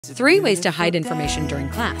3 ways to hide information during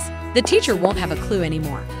class. The teacher won't have a clue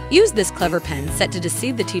anymore. Use this clever pen set to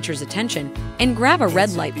deceive the teacher's attention and grab a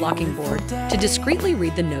red light blocking board to discreetly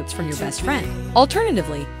read the notes from your best friend.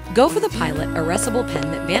 Alternatively, go for the Pilot erasable pen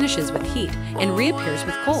that vanishes with heat and reappears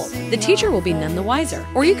with cold. The teacher will be none the wiser.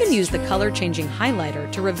 Or you can use the color-changing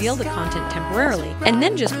highlighter to reveal the content temporarily and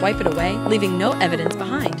then just wipe it away, leaving no evidence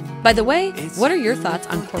behind. By the way, what are your thoughts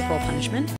on corporal punishment?